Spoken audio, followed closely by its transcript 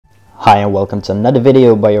Hi and welcome to another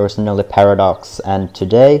video by yours truly Paradox, and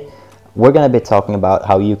today we're going to be talking about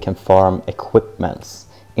how you can farm equipments,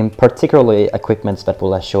 in particularly equipments that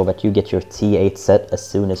will ensure that you get your T8 set as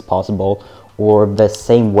soon as possible, or the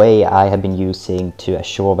same way I have been using to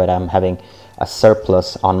assure that I'm having a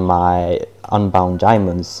surplus on my unbound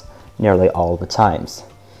diamonds nearly all the times.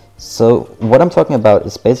 So what I'm talking about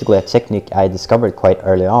is basically a technique I discovered quite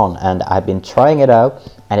early on, and I've been trying it out,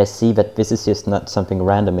 and I see that this is just not something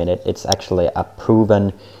random in it. It's actually a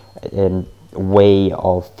proven way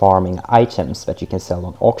of farming items that you can sell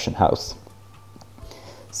on auction house.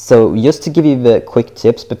 So just to give you the quick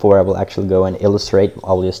tips before I will actually go and illustrate,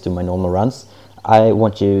 I'll just do my normal runs. I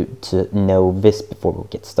want you to know this before we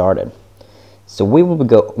get started. So we will be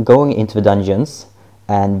going into the dungeons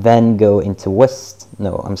and then go into East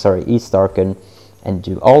Arkan and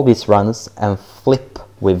do all these runs and flip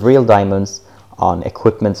with real diamonds on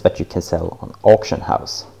equipments that you can sell on auction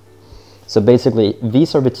house. So basically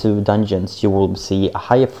these are the two dungeons you will see a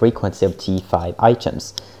higher frequency of T5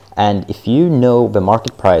 items, and if you know the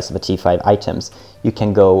market price of the T5 items, you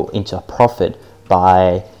can go into a profit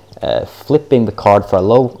by flipping the card for a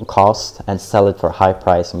low cost and sell it for a high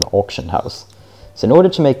price on the auction house. So in order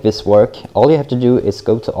to make this work, all you have to do is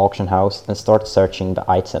go to auction house and start searching the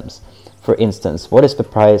items. For instance, what is the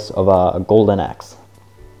price of a golden axe?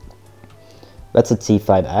 That's a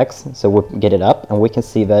T5 axe, so we'll get it up, and we can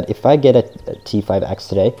see that if I get a T5 axe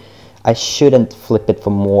today, I shouldn't flip it for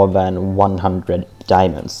more than 100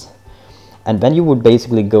 diamonds. And then you would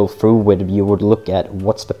basically go through with, you would look at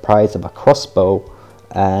what's the price of a crossbow,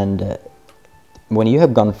 and when you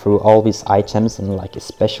have gone through all these items and like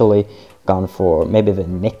especially gone for maybe the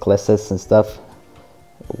necklaces and stuff,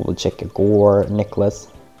 we'll check a gore necklace,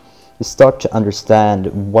 you start to understand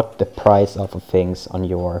what the price of things on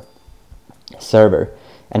your server.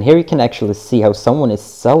 And here you can actually see how someone is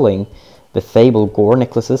selling the Fable gore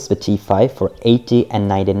necklaces, the T5, for 80 and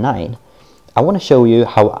 99. I want to show you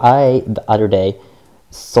how I the other day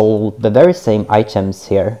sold the very same items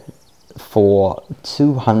here for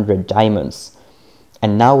 200 diamonds,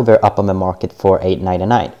 and now they're up on the market for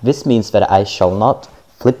 8.99. This means that I shall not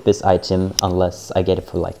flip this item unless I get it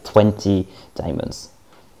for like 20 diamonds.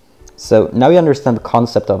 So now you understand the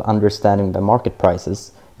concept of understanding the market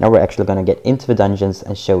prices. Now we're actually going to get into the dungeons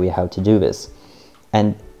and show you how to do this.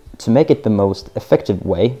 And to make it the most effective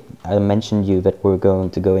way, I mentioned you that we're going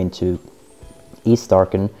to go into East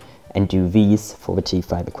Arkan and do these for the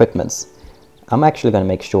T5 equipments. I'm actually going to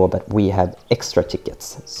make sure that we have extra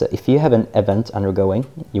tickets. So if you have an event undergoing,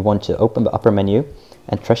 you want to open the upper menu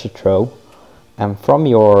and treasure trove, and from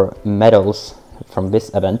your medals from this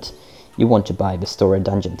event, you want to buy the story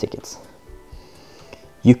dungeon tickets.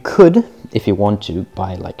 You could, if you want to,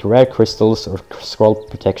 buy like rare crystals or scroll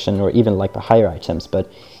protection or even like the higher items, but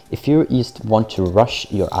if you just want to rush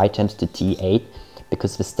your items to T8,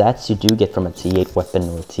 because the stats you do get from a T8 weapon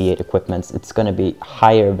or T8 equipments, it's going to be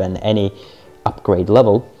higher than any upgrade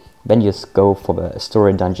level, then just go for the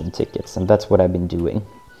story dungeon tickets, and that's what I've been doing.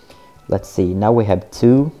 Let's see, now we have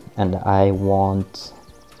 2 and I want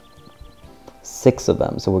 6 of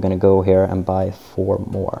them, so we're going to go here and buy 4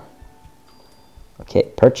 more.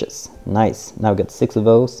 Okay, purchase. Nice. Now we got 6 of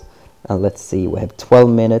those. And let's see, we have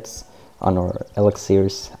 12 minutes on our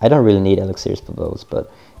elixirs. I don't really need elixirs for those,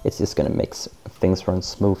 but it's just going to make things run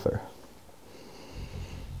smoother.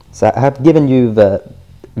 So I have given you the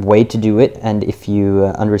way to do it, and if you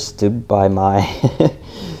understood by my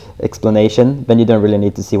explanation, then you don't really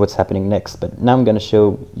need to see what's happening next. But now I'm going to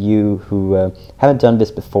show you who haven't done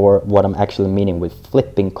this before what I'm actually meaning with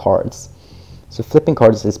flipping cards. So flipping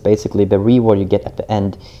cards is basically the reward you get at the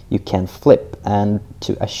end you can flip, and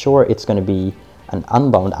to assure it's going to be an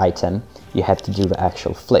unbound item, you have to do the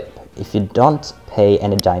actual flip. If you don't pay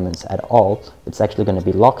any diamonds at all, it's actually going to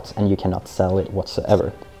be locked and you cannot sell it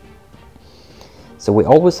whatsoever. So we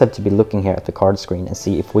always have to be looking here at the card screen and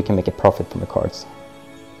see if we can make a profit from the cards.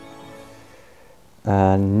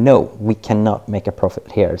 No, we cannot make a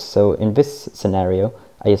profit here. So in this scenario,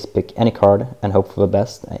 I just pick any card and hope for the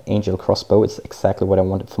best. Angel crossbow is exactly what I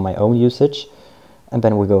wanted for my own usage. And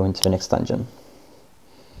then we go into the next dungeon.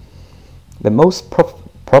 The most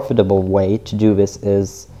profitable way to do this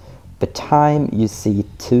is the time you see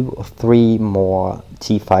 2 or 3 more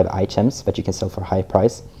T5 items that you can sell for a high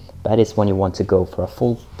price. That is when you want to go for a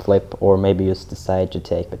full flip, or maybe just decide to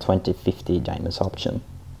take the 20-50 diamonds option.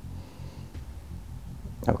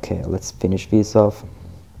 Okay, let's finish these off.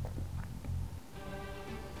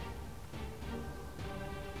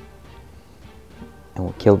 And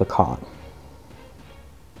we'll kill the con.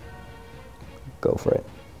 Go for it.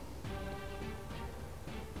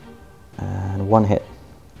 And 1 hit.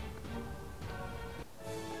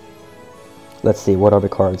 Let's see, what are the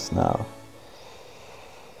cards now?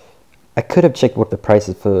 I could have checked what the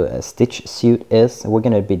prices for a Stitch suit is. We're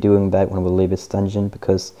gonna be doing that when we leave this dungeon,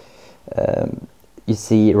 because you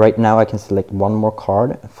see right now I can select one more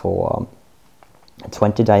card for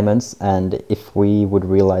 20 diamonds, and if we would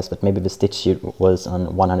realize that maybe the Stitch suit was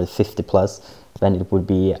on 150 plus, then it would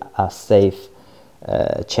be a safe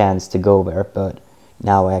chance to go there. But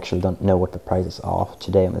now I actually don't know what the prices are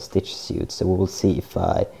today on the Stitch suit, so we will see if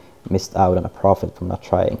I missed out on a profit from not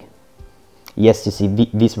trying. Yes, you see,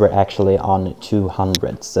 these were actually on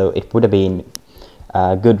 200, so it would have been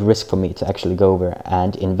a good risk for me to actually go over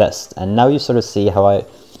and invest. And now you sort of see how I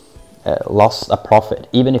lost a profit.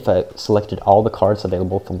 Even if I selected all the cards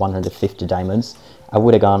available for 150 diamonds, I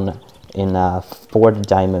would have gone in 40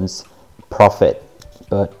 diamonds profit.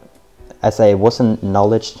 But as I wasn't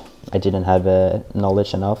knowledged, I didn't have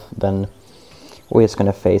knowledge enough, then we're just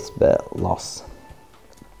gonna face the loss.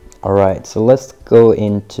 Alright, so let's go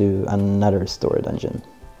into another story dungeon.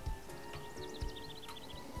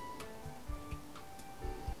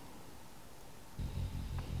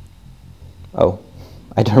 Oh,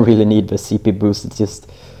 I don't really need the CP boost, it's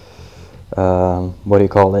just, what do you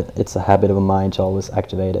call it? It's a habit of mine to always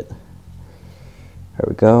activate it. Here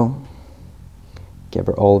we go.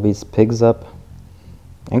 Gather all these pigs up.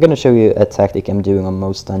 I'm gonna show you a tactic I'm doing on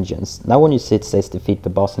most dungeons. Now when you see it says defeat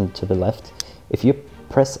the boss to the left, if you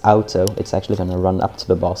press auto, it's actually going to run up to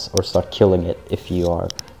the boss or start killing it if you are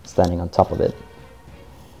standing on top of it.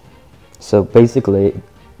 So basically,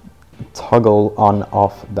 toggle on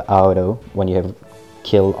off the auto when you have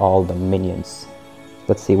killed all the minions.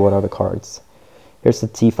 Let's see, what are the cards? Here's the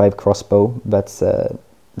T5 crossbow. That's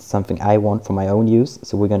something I want for my own use,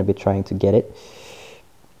 so we're going to be trying to get it.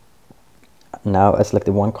 Now I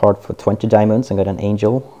selected one card for 20 diamonds and got an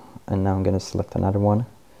angel, and now I'm going to select another one.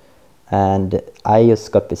 And I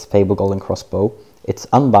just got this Fable Golden Crossbow. It's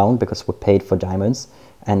unbound because we paid for diamonds,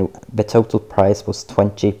 and the total price was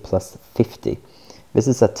 20 plus 50. This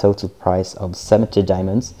is a total price of 70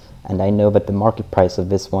 diamonds, and I know that the market price of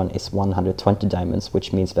this one is 120 diamonds,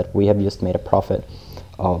 which means that we have just made a profit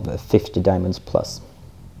of 50 diamonds plus.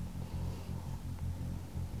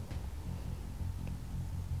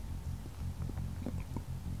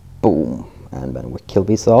 Boom. And then we kill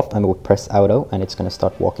these off and we press auto, and it's going to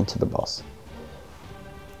start walking to the boss.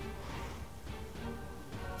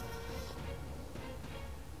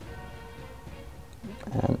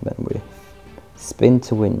 And then we spin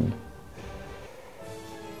to win.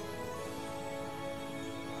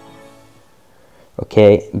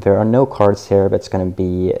 Okay, there are no cards here that's going to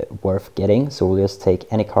be worth getting, so we'll just take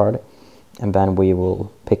any card, and then we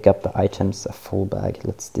will pick up the items, a full bag.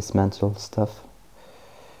 Let's dismantle stuff.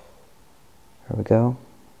 There we go.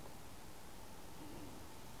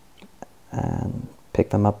 And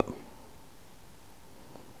pick them up.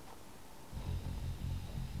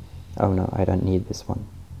 Oh no, I don't need this one.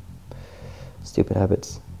 Stupid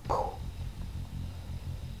habits.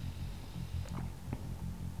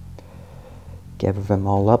 Gather them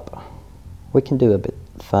all up. We can do a bit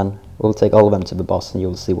fun. We'll take all of them to the boss and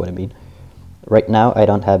you'll see what I mean. Right now I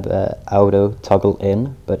don't have auto toggle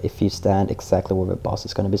in, but if you stand exactly where the boss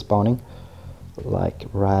is going to be spawning, like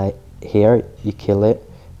right here, you kill it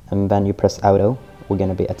and then you press auto, we're going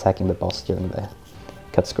to be attacking the boss during the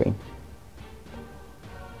cut screen.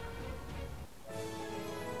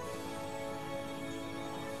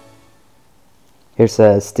 Here's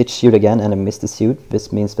a Stitch suit again and a Misty suit.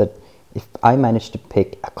 This means that if I manage to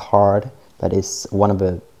pick a card that is one of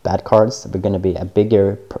the bad cards, we're going to be a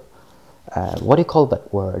bigger what do you call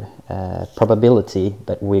that word? Probability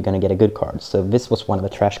that we're going to get a good card. So this was one of the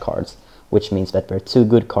trash cards, which means that there are two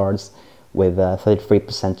good cards with a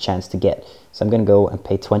 33% chance to get. So I'm going to go and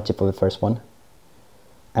pay 20 for the first one.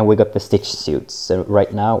 And we got the Stitch suits. So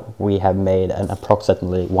right now we have made an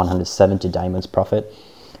approximately 170 diamonds profit.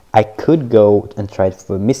 I could go and try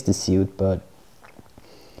for Misty suit, but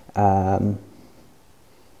I'm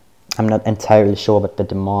not entirely sure that the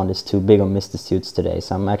demand is too big on Misty suits today.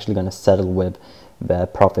 So I'm actually going to settle with the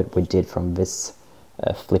profit we did from this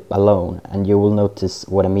flip alone. And you will notice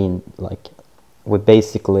what I mean. Like, we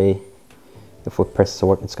basically, if we press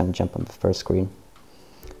sort, it's going to jump on the first screen.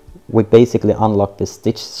 We basically unlocked the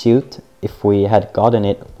Stitch suit. If we had gotten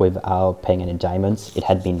it without paying any diamonds, it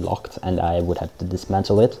had been locked and I would have to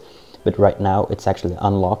dismantle it. But right now it's actually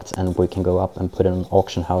unlocked and we can go up and put it on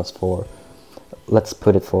auction house for, let's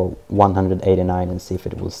put it for 189 and see if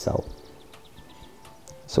it will sell.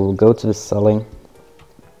 So we'll go to the selling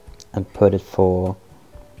and put it for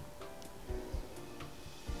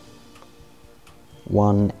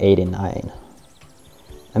 189.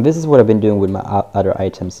 And this is what I've been doing with my other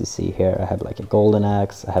items. You see here, I have like a golden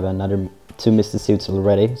axe, I have another 2 Misty Suits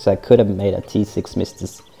already, so I could have made a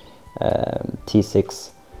T6 T6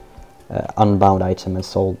 unbound item and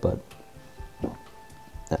sold, but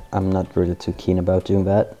I'm not really too keen about doing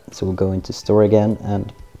that. So we'll go into store again,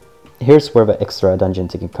 and here's where the extra dungeon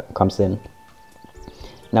ticket comes in.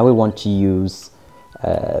 Now we want to use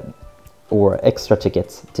or extra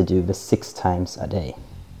tickets to do the 6 times a day.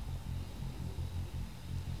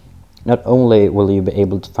 Not only will you be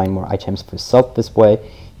able to find more items for yourself this way,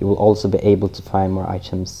 you will also be able to find more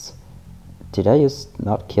items. Did I just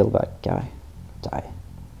not kill that guy? Die.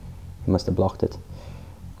 He must have blocked it.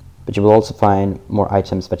 But you will also find more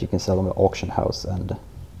items that you can sell on the auction house, and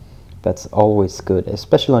that's always good,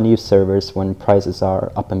 especially on new servers when prices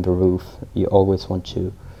are up in the roof. You always want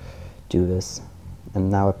to do this. And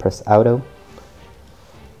now I press auto.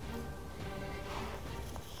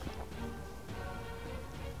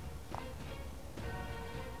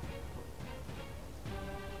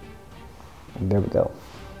 And there we go.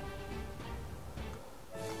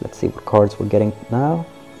 Let's see what cards we're getting now.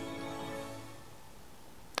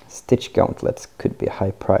 Stitch Gauntlets could be a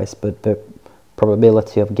high price, but the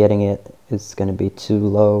probability of getting it is going to be too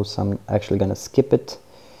low, so I'm actually going to skip it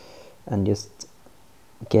and just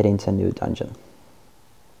get into a new dungeon.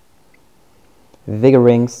 Vigor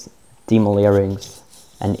Rings, Demolier Rings,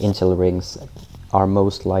 and Intel Rings are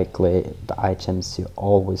most likely the items you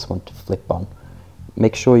always want to flip on.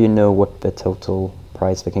 Make sure you know what the total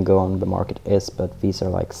price they can go on the market is, but these are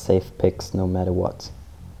like safe picks no matter what.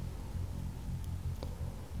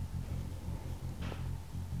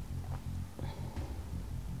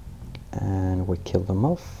 And we kill them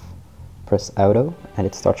off, press auto, and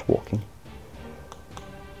it starts walking.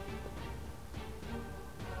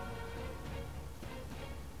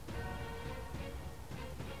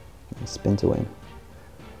 And spin to win.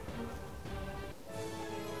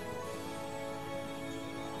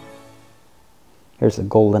 Here's a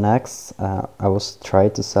golden axe. I was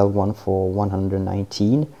trying to sell one for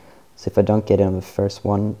 119, so if I don't get it on the first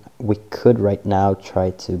one, we could right now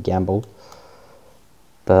try to gamble.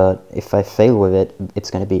 But if I fail with it,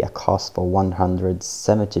 it's going to be a cost for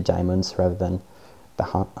 170 diamonds rather than the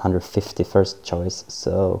 150 first choice.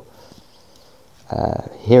 So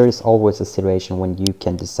here is always a situation when you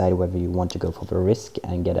can decide whether you want to go for the risk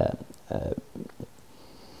and get a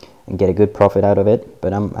good profit out of it.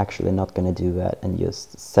 But I'm actually not going to do that and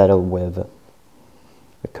just settle with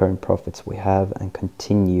the current profits we have and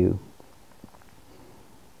continue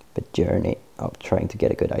the journey of trying to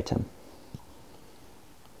get a good item.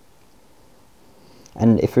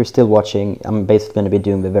 And if you're still watching, I'm basically going to be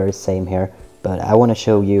doing the very same here, but I want to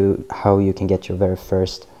show you how you can get your very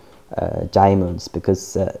first diamonds,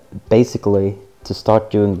 because basically to start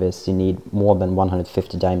doing this you need more than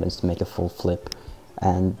 150 diamonds to make a full flip.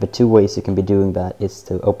 And the 2 ways you can be doing that is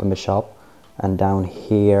to open the shop, and down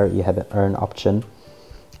here you have an earn option.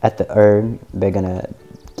 At the earn, they're going to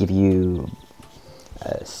give you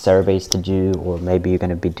surveys to do, or maybe you're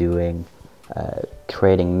going to be doing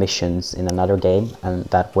creating missions in another game, and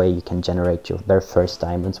that way you can generate your very first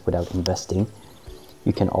diamonds without investing.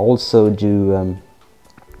 You can also do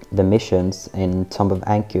the missions in Tomb of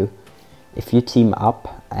Anku. If you team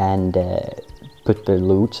up and put the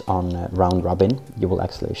loot on round robin, you will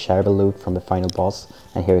actually share the loot from the final boss,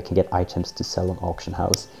 and here you can get items to sell on auction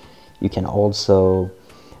house. You can also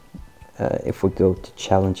if we go to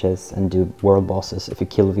challenges and do world bosses, if you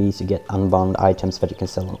kill these you get unbound items that you can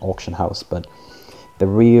sell on auction house, but the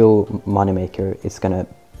real moneymaker is gonna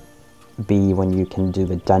be when you can do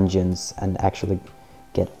the dungeons and actually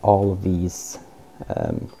get all of these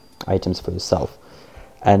items for yourself.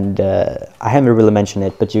 And I haven't really mentioned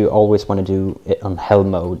it, but you always want to do it on hell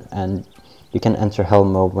mode, and you can enter hell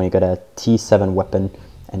mode when you got a T7 weapon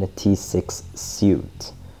and a T6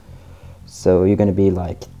 suit. So you're going to be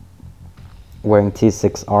like wearing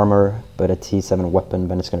T6 armor but a T7 weapon,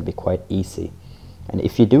 then it's going to be quite easy. And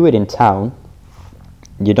if you do it in town,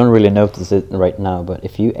 you don't really notice it right now, but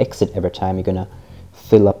if you exit every time, you're going to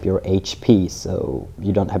fill up your HP, so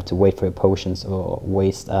you don't have to wait for your potions or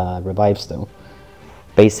waste a revive stone.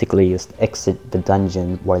 Basically just exit the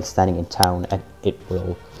dungeon while standing in town and it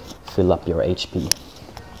will fill up your HP.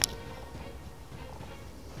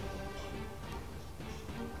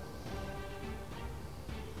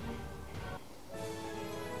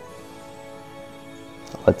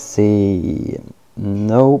 Let's see.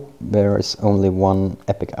 No, there is only one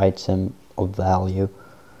epic item of value,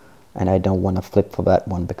 and I don't want to flip for that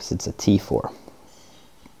one because it's a T4.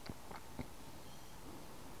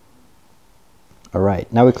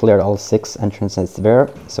 Alright, now we cleared all 6 entrances there,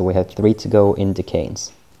 so we have 3 to go in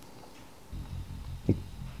Decanes.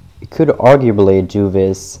 You could arguably do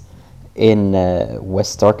this in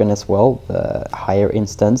West Darken as well, the higher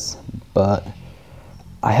instance, but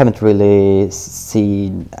I haven't really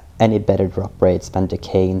seen any better drop rates than the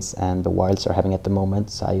Canes and the Wilds are having at the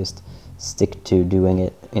moment, so I just stick to doing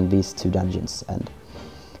it in these two dungeons. And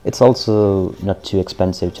it's also not too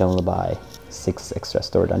expensive to only buy 6 extra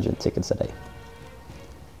store dungeon tickets a day.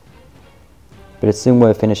 But as soon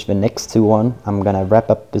as we finish the next one, I'm gonna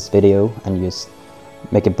wrap up this video and just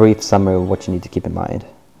make a brief summary of what you need to keep in mind.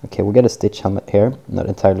 Okay, we got a Stitch helmet here. Not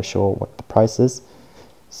entirely sure what the price is,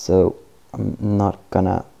 so I'm not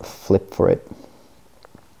gonna flip for it.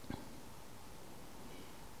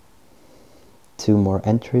 2 more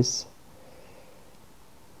entries.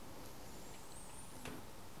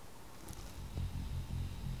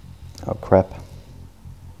 Oh crap.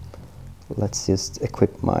 Let's just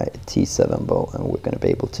equip my T7 bow and we're gonna be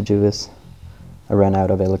able to do this. I ran out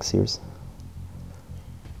of elixirs.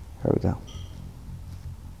 Here we go.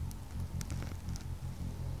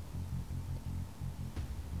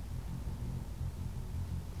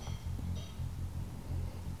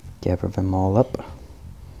 Gather them all up.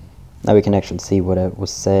 Now we can actually see what I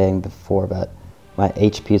was saying before, that my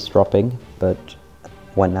HP is dropping, but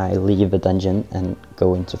when I leave the dungeon and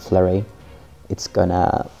go into Flurry, it's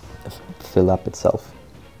gonna fill up itself.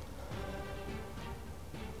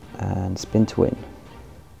 And spin to win.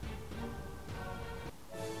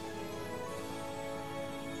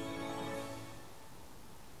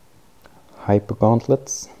 Hyper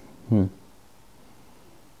gauntlets.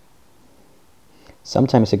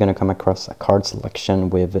 Sometimes you're going to come across a card selection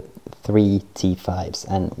with 3 T5s,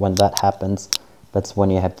 and when that happens, that's when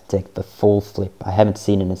you have to take the full flip. I haven't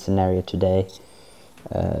seen it in a scenario today,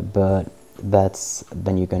 but that's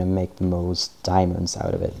then you're going to make the most diamonds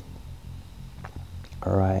out of it.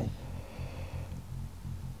 Alright.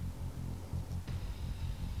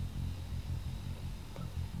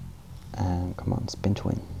 And come on, spin to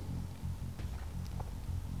win.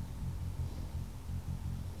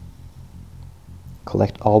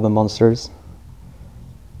 Collect all the monsters.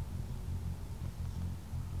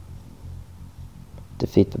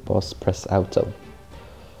 Defeat the boss, press auto.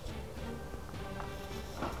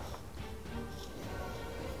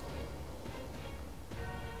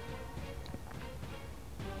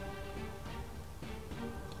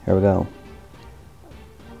 Here we go.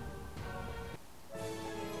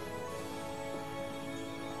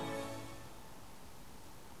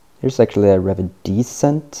 Here's actually a rather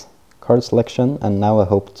decent card selection, and now I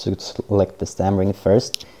hope to select the Stam Ring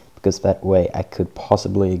first, because that way I could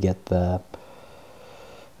possibly get the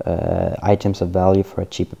items of value for a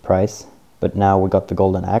cheaper price. But now we got the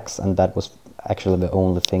Golden Axe, and that was actually the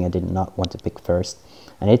only thing I did not want to pick first.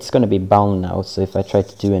 And it's going to be bound now, so if I try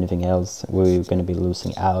to do anything else, we're going to be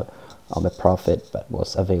losing out on the profit that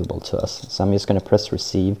was available to us. So I'm just going to press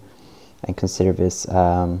receive and consider this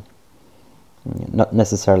not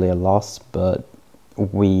necessarily a loss, but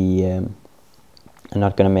we are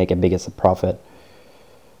not going to make a big as a profit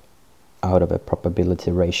out of the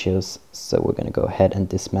probability ratios, so we're going to go ahead and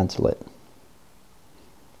dismantle it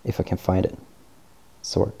if I can find it.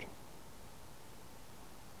 Sort.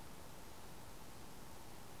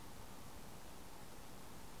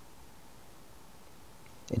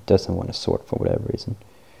 It doesn't want to sort for whatever reason.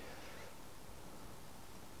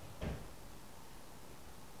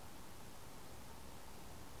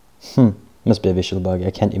 Must be a visual bug. I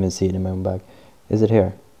can't even see it in my own bag. Is it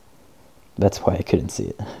here? That's why I couldn't see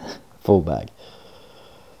it. Full bag.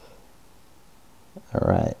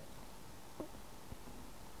 Alright.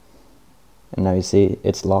 And now you see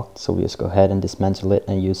it's locked, so we just go ahead and dismantle it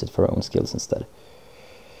and use it for our own skills instead.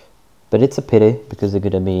 But it's a pity, because it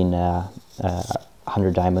could have been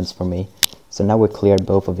 100 diamonds for me. So now we cleared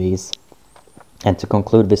both of these. And to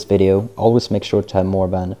conclude this video, always make sure to have more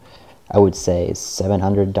than, I would say,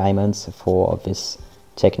 700 diamonds for this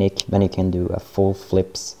technique. Then you can do a full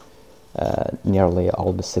flips nearly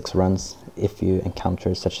all the 6 runs if you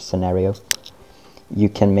encounter such a scenario. You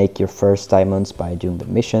can make your first diamonds by doing the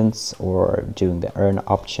missions or doing the earn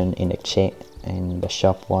option in the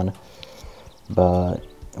shop one, but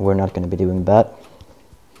we're not going to be doing that.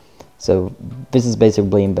 So this is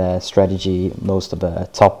basically the strategy most of the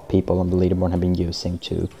top people on the leaderboard have been using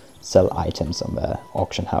to sell items on the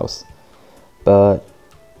auction house. But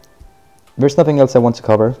there's nothing else I want to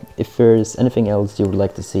cover. If there's anything else you would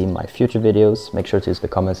like to see in my future videos, make sure to use the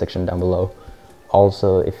comment section down below.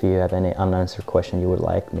 Also, if you have any unanswered question you would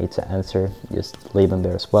like me to answer, just leave them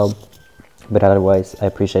there as well. But otherwise, I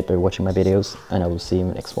appreciate you watching my videos, and I will see you in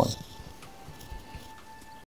the next one.